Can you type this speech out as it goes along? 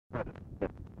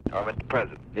Oh, Mr.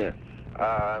 President. Yes.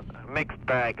 Mixed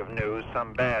bag of news,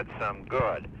 some bad, some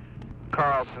good.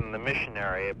 Carlson, the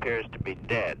missionary, appears to be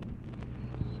dead.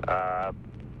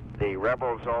 The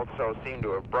rebels also seem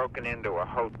to have broken into a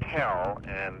hotel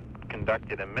and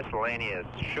conducted a miscellaneous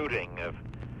shooting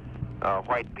of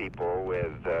white people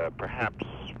with perhaps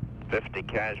 50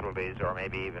 casualties, or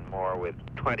maybe even more, with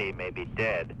 20 maybe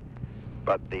dead.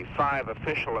 But the 5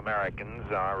 official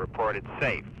Americans are reported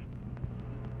safe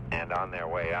and on their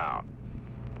way out.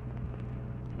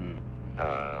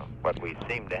 What we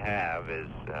seem to have is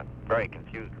very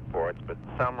confused reports, but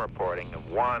some reporting of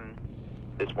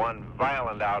this one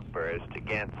violent outburst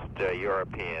against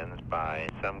Europeans by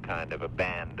some kind of a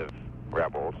band of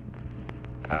rebels.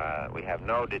 We have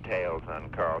no details on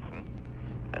Carlson,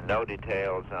 and no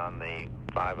details on the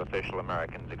 5 official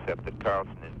Americans, except that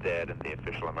Carlson is dead and the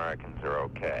official Americans are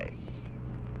okay.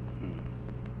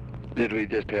 Did we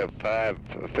just have 5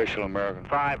 official Americans?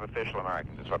 5 official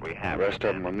Americans is what we have. The rest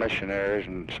of them are missionaries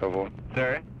and so forth?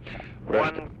 Sir?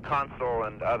 One consul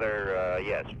and other,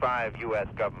 yes, 5 U.S.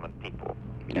 government people.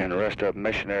 And the rest of them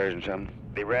missionaries and something?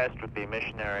 The rest would be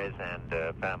missionaries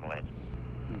and families.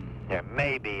 There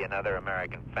may be another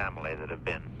American family that have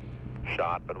been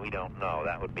shot, but we don't know.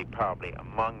 That would be probably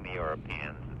among the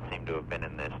Europeans that seem to have been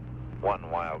in this one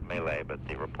wild melee, but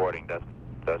the reporting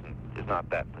is not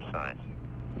that precise.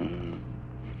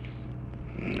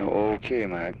 Okay,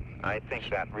 Mike. I think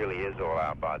that really is all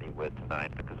I'll bother you with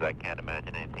tonight, because I can't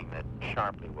imagine anything that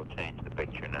sharply will change the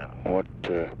picture now. What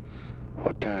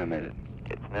time is it?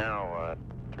 It's now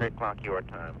 3 o'clock your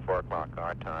time, 4 o'clock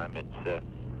our time. It's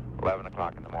 11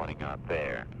 o'clock in the morning out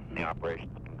there. The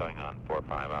operation's been going on 4 or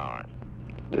 5 hours.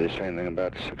 Did they say anything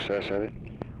about the success of it?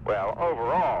 Well,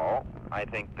 overall, I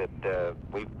think that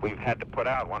we've had to put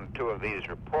out 1 or 2 of these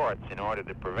reports in order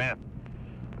to prevent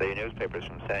the newspapers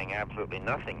from saying absolutely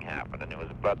nothing happened, and it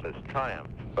was a bloodless triumph.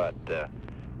 But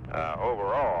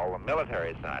overall, the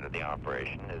military side of the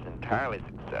operation is entirely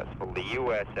successful. The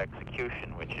U.S.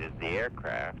 execution, which is the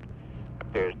aircraft,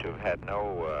 appears to have had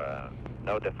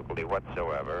no difficulty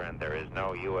whatsoever, and there is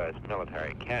no U.S.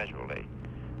 military casualty.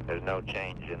 There's no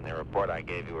change in the report I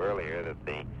gave you earlier that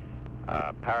the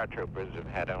paratroopers have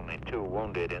had only 2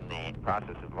 wounded in the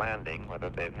process of landing. Whether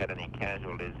they've had any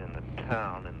casualties in the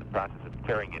town in the process of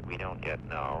clearing it, we don't yet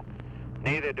know.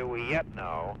 Neither do we yet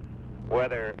know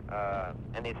whether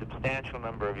any substantial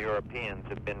number of Europeans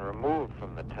have been removed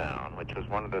from the town, which was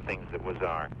one of the things that was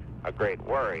a great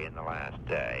worry in the last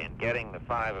day. And getting the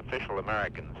 5 official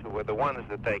Americans, who were the ones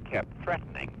that they kept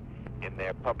threatening in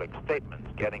their public statements,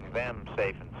 getting them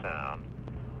safe and sound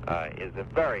is a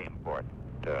very important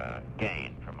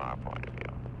gain from our point of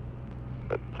view.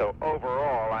 But so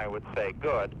overall, I would say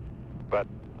good, but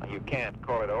you can't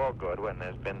call it all good when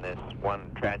there's been this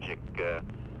one tragic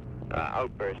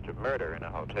outburst of murder in a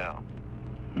hotel.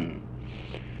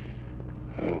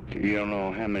 Okay. You don't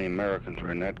know how many Americans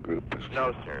were in that group?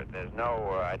 No, sir. There's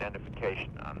no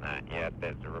identification on that yet.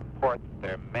 There's a report that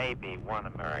there may be 1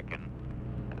 American,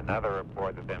 and another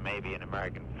report that there may be an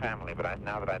American family, but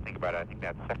now that I think about it, I think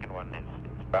that second one is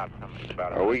about something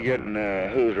about... Are we getting,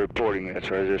 who's reporting this,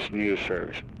 or is this news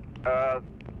service?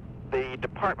 The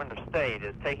Department of State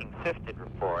is taking sifted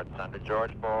reports under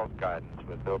George Ball's guidance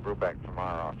with Bill Brubeck from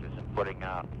our office and putting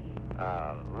out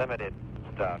limited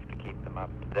stuff to keep them up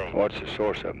to date. What's the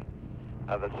source of them?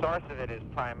 The source of it is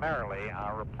primarily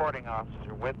our reporting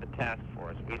officer with the task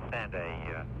force. We sent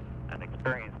an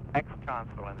experienced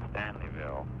ex-consul in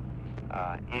Stanleyville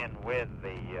in with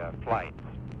the flights,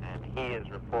 and he is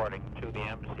reporting to the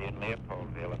embassy in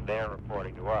Leopoldville, and they're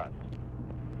reporting to us,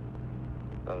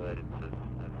 so that it's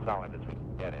as solid as we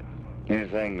can get it.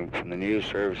 Anything from the news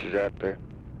services out there?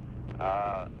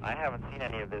 I haven't seen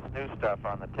any of this new stuff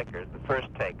on the tickers. The first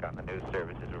take on the news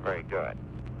services were very good.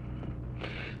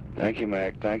 Thank you,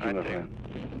 Mac. Thank you, my friend.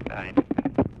 Night.